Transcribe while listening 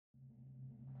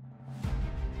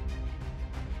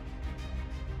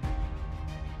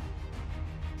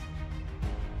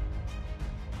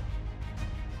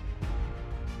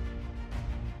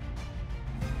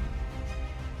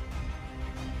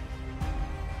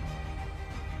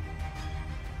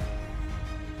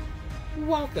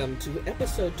Welcome to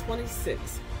episode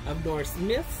 26 of Norse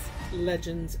Myths,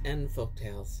 Legends, and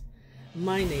Folktales.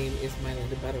 My name is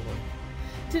MyLinda Butterworth.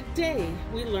 Today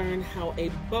we learn how a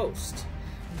boast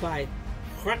by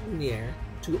Hrungnir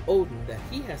to Odin that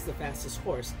he has the fastest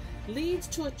horse leads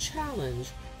to a challenge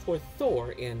for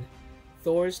Thor in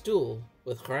Thor's Duel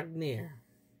with Hrungnir.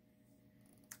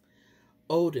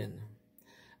 Odin,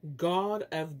 god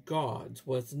of gods,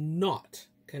 was not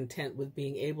content with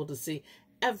being able to see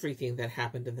everything that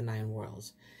happened in the nine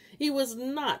worlds. He was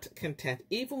not content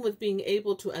even with being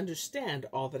able to understand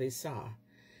all that he saw.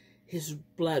 His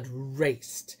blood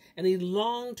raced, and he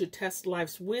longed to test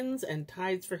life's winds and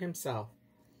tides for himself.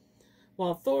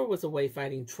 While Thor was away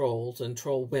fighting trolls and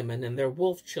troll women and their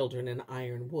wolf children in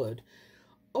iron wood,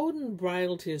 Odin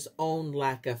bridled his own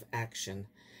lack of action.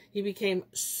 He became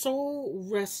so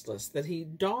restless that he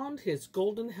donned his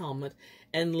golden helmet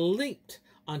and leaped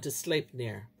onto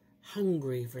Sleipnir,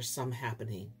 hungry for some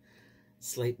happening.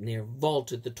 Sleipnir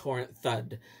vaulted the torrent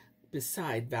thud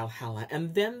beside Valhalla,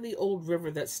 and then the old river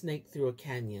that snaked through a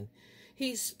canyon.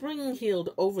 He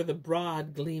spring-heeled over the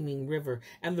broad, gleaming river,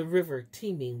 and the river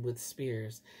teeming with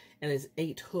spears, and his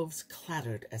 8 hooves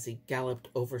clattered as he galloped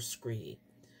over Scree.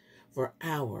 For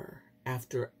hour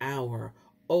after hour,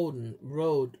 Odin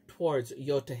rode towards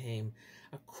Jotunheim,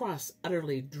 across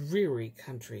utterly dreary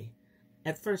country,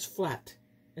 at first flat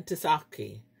and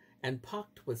tisaki, and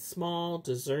pocked with small,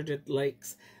 deserted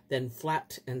lakes, then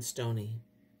flat and stony.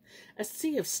 A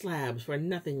sea of slabs where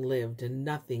nothing lived and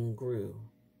nothing grew.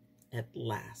 At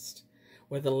last,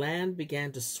 where the land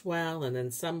began to swell and in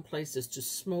some places to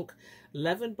smoke,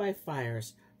 leavened by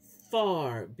fires,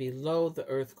 far below the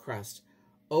earth crust,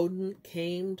 Odin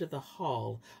came to the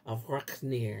hall of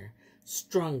Hrungnir,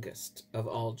 strongest of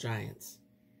all giants.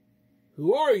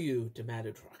 "Who are you?"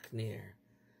 demanded Hrungnir.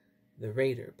 The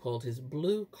raider pulled his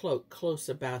blue cloak close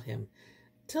about him,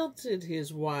 tilted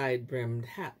his wide-brimmed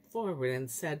hat forward,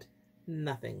 and said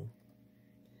nothing.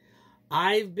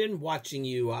 "I've been watching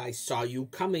you. I saw you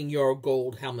coming, your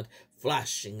gold helmet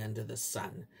flashing under the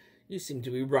sun. You seem to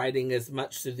be riding as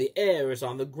much through the air as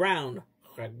on the ground."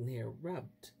 Hrungnir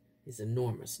rubbed his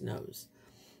enormous nose.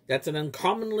 "That's an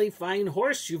uncommonly fine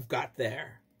horse you've got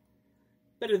there."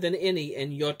 "Better than any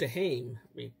in Jotunheim,"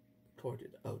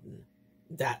 retorted Odin.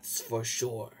 "That's for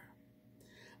sure."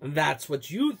 "That's what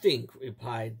you think,"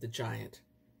 replied the giant.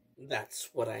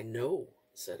 "That's what I know,"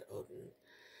 said Odin.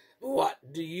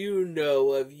 "What do you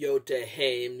know of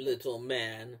Jotunheim, little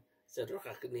man?" said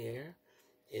Hrungnir,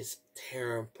 his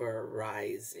temper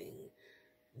rising.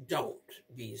 "Don't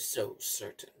be so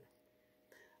certain."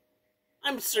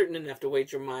 "I'm certain enough to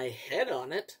wager my head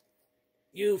on it."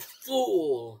 "You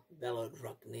fool," bellowed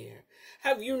Hrungnir.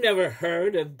 "Have you never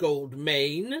heard of Gold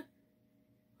Mane?"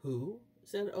 "Who?"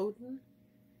 said Odin.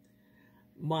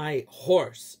 "My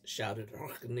horse," shouted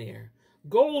Hrungnir.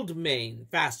 "Gold Mane,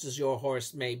 fast as your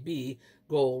horse may be,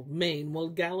 Gold Mane will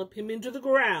gallop him into the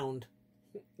ground."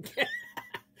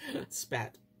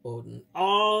 spat Odin.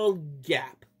 "All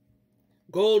gap."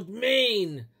 "Gold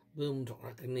Mane!" boomed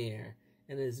Hrungnir,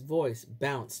 and his voice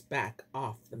bounced back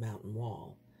off the mountain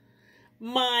wall.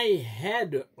 "My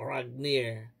head,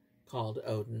 Hrungnir!" called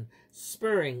Odin,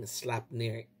 spurring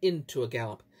Sleipnir into a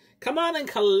gallop. "Come on and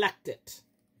collect it."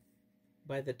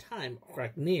 By the time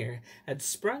Hrungnir had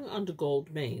sprung onto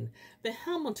Gold Mane, the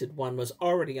helmeted one was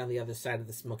already on the other side of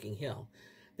the smoking hill.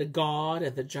 The god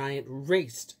and the giant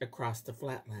raced across the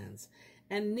flatlands,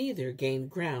 and neither gained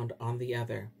ground on the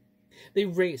other. They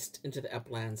raced into the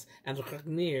uplands, and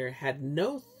Hrungnir had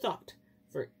no thought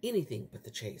for anything but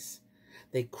the chase.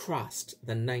 They crossed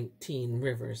the 19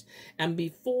 rivers, and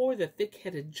before the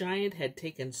thick-headed giant had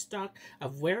taken stock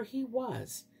of where he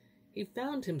was, he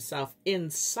found himself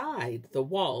inside the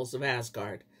walls of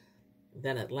Asgard.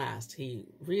 Then at last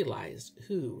he realized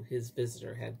who his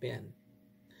visitor had been.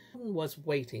 Odin was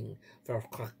waiting for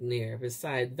Hrungnir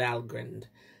beside Valgrand,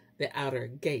 the outer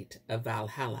gate of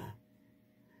Valhalla.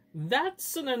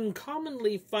 "That's an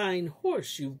uncommonly fine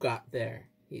horse you've got there,"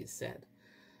 he said.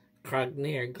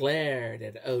 Hrungnir glared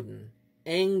at Odin,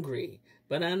 angry,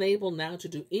 but unable now to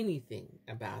do anything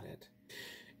about it.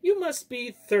 "You must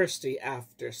be thirsty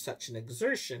after such an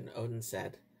exertion," Odin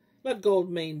said. "Let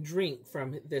Gold Mane drink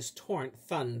from this torrent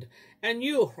fund, and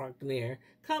you, Hrungnir,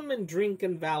 come and drink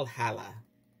in Valhalla."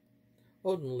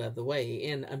 Odin led the way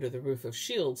in under the roof of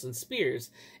shields and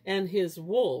spears, and his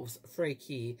wolves,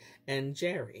 Freki and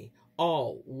Jerry,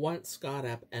 all once got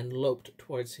up and loped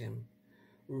towards him.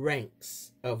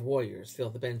 Ranks of warriors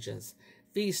filled the benches,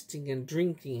 feasting and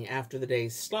drinking after the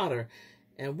day's slaughter,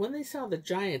 and when they saw the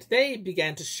giant, they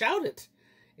began to shout it.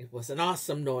 It was an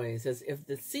awesome noise, as if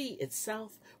the sea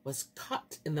itself was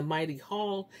caught in the mighty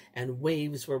hall and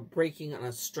waves were breaking on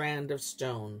a strand of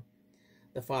stone.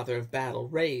 The father of battle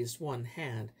raised one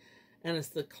hand, and as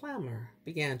the clamor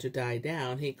began to die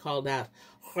down, he called out,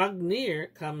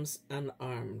 "Hrungnir comes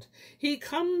unarmed. He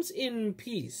comes in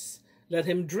peace. Let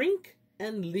him drink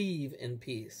and leave in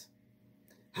peace."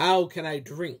 "How can I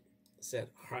drink,"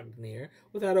 said Hrungnir,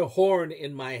 "without a horn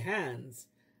in my hands?"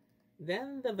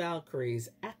 Then the Valkyries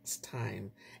axed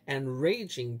time, and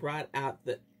raging brought out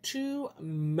the two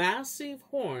massive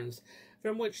horns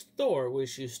from which Thor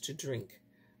was used to drink.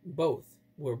 Both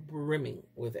were brimming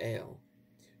with ale.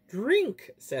 "Drink,"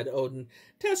 said Odin.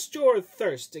 "Test your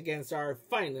thirst against our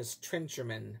finest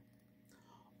trenchermen."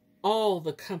 All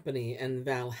the company in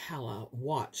Valhalla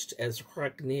watched as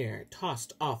Hrungnir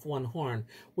tossed off one horn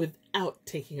without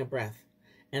taking a breath,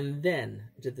 and then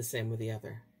did the same with the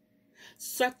other.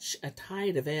 Such a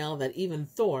tide of ale that even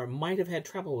Thor might have had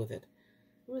trouble with it.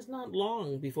 It was not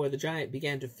long before the giant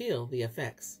began to feel the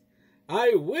effects.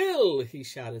 "I will!" he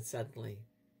shouted suddenly.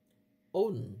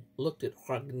 Odin looked at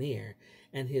Hrungnir,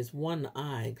 and his one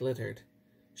eye glittered.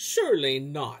 "Surely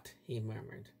not," he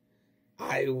murmured.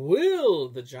 "I will!"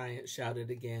 the giant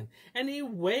shouted again, and he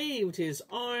waved his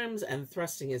arms and,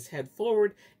 thrusting his head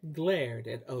forward, glared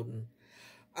at Odin.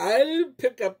 "I'll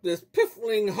pick up this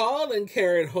piffling haul and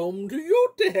carry it home to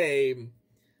Jotunheim."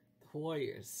 The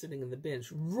warriors sitting on the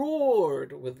bench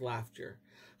roared with laughter.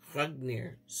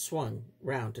 Hrungnir swung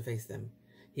round to face them.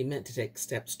 He meant to take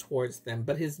steps towards them,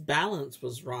 but his balance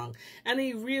was wrong, and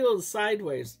he reeled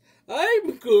sideways.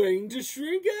 "I'm going to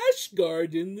shrink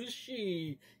Asgard in the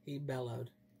sea," he bellowed.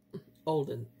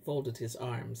 Odin folded his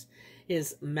arms.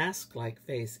 His mask-like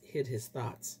face hid his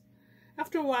thoughts.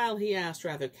 After a while he asked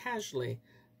rather casually,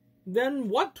 "Then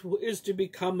what is to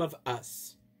become of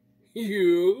us?"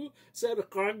 "You," said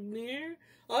Hrungnir.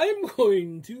 "I'm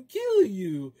going to kill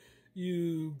you,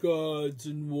 you gods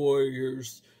and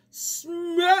warriors.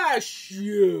 Smash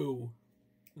you!"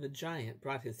 The giant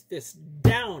brought his fist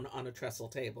down on a trestle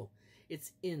table.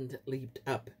 Its end leaped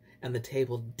up, and the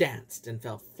table danced and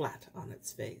fell flat on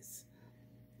its face.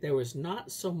 There was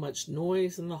not so much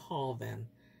noise in the hall then.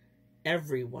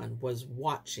 Everyone was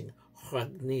watching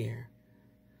Hrungnir.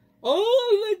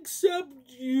 "All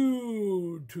except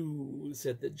you two,"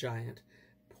 said the giant,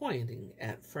 pointing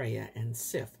at Freya and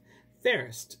Sif,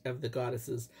 fairest of the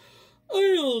goddesses.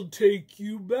 "I'll take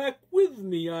you back with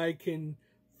me. I can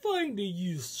find a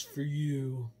use for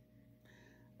you."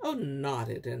 Odin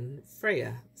nodded, and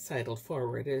Freya sidled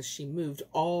forward. As she moved,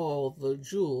 all the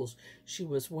jewels she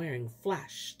was wearing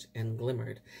flashed and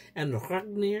glimmered, and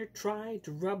Hrungnir tried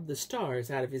to rub the stars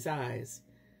out of his eyes.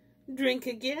 "Drink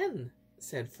again,"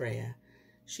 said Freya.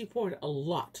 She poured a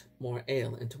lot more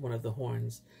ale into one of the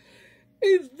horns.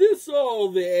 "Is this all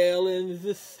the ale in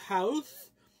this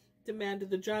house?" demanded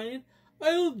the giant.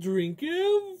 "I'll drink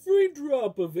every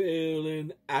drop of ale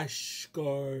in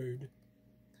Asgard."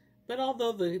 But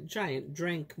although the giant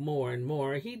drank more and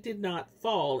more, he did not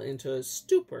fall into a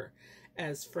stupor,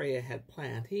 as Freya had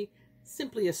planned. He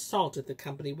simply assaulted the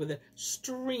company with a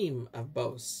stream of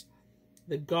boasts.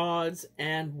 The gods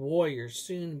and warriors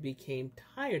soon became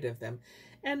tired of them,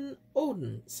 and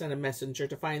Odin sent a messenger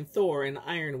to find Thor in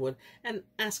Ironwood and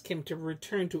ask him to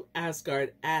return to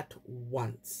Asgard at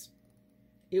once.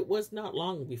 It was not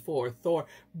long before Thor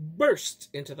burst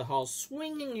into the hall,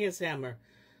 swinging his hammer.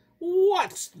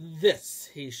 "What's this?"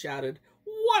 he shouted.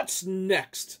 "What's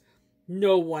next?"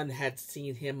 No one had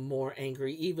seen him more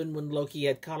angry, even when Loki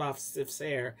had cut off Sif's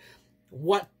hair.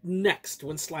 What next,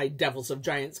 when sly devils of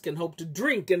giants can hope to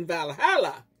drink in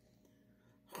Valhalla?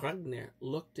 Hrungnir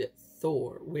looked at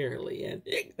Thor wearily and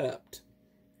hiccuped.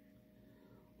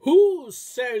 "Who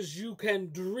says you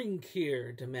can drink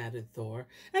here?" demanded Thor.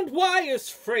 "And why is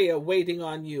Freya waiting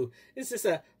on you? Is this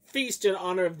a feast in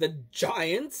honor of the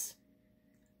giants?"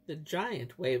 The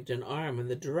giant waved an arm in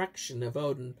the direction of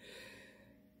Odin.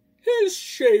 "His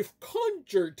chef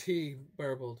conjured," he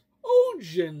burbled.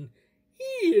 "Odin,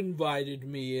 he invited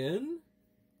me in."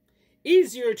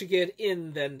 "Easier to get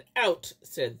in than out,"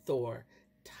 said Thor,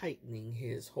 tightening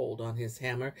his hold on his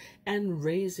hammer and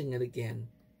raising it again.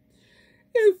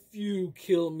 "If you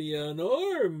kill me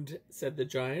unarmed," said the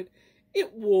giant,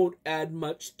 "it won't add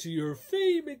much to your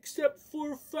fame except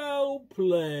for foul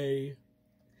play."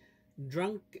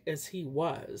 Drunk as he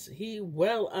was, he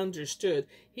well understood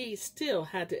he still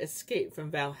had to escape from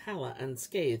Valhalla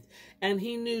unscathed, and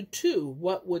he knew too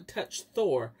what would touch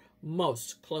Thor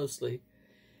most closely.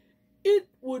 "It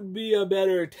would be a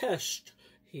better test,"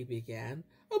 he began,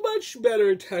 "a much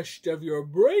better test of your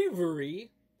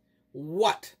bravery."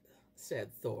 "What?"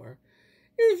 said Thor.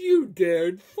 if you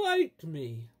dared fight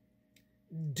me."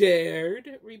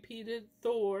 "Dared?" repeated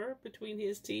Thor between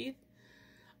his teeth.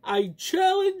 "I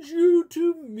challenge you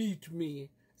to meet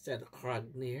me," said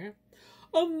Hrungnir,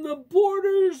 "on the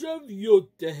borders of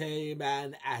Jotunheim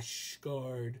and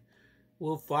Asgard.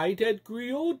 We'll fight at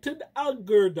Griot and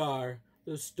Algerdar,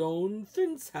 the stone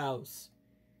fence house."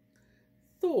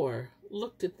 Thor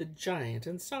looked at the giant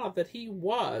and saw that he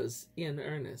was in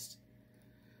earnest.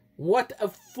 "What a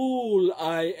fool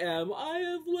I am! I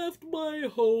have left my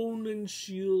hone and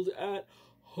shield at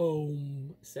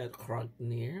home," said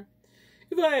Hrungnir.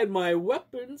 "If I had my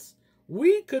weapons,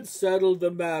 we could settle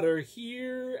the matter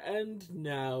here and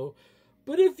now.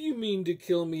 But if you mean to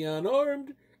kill me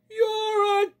unarmed,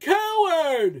 you're a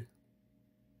coward!"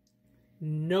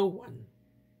 No one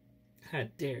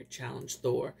had dared challenge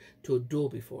Thor to a duel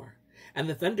before, and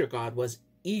the Thunder God was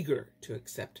eager to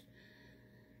accept.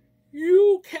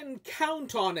 "You can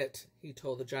count on it," he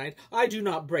told the giant. "I do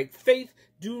not break faith.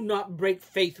 Do not break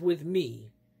faith with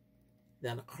me."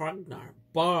 Then Hrungnir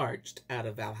barged out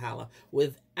of Valhalla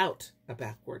without a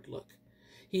backward look.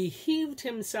 He heaved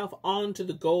himself onto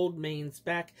the gold mane's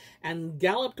back and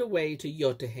galloped away to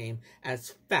Jotunheim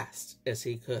as fast as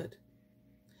he could.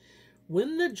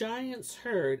 When the giants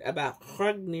heard about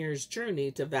Hrungnir's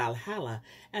journey to Valhalla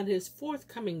and his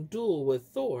forthcoming duel with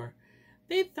Thor,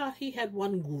 they thought he had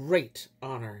won great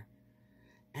honor.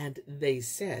 And they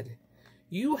said,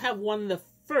 "You have won the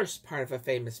first part of a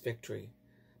famous victory."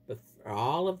 But for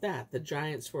all of that, the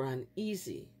giants were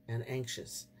uneasy and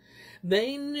anxious.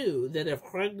 They knew that if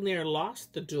Hrungnir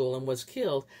lost the duel and was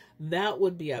killed, that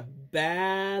would be a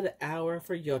bad hour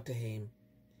for Jotunheim.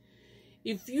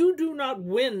 "If you do not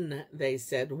win," they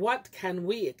said, "what can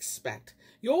we expect?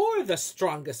 You're the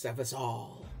strongest of us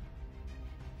all."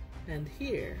 And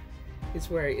here is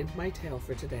where I end my tale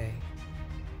for today.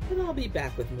 And I'll be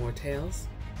back with more tales,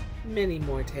 many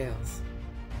more tales.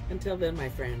 Until then, my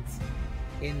friends,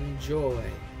 enjoy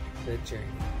the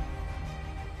journey.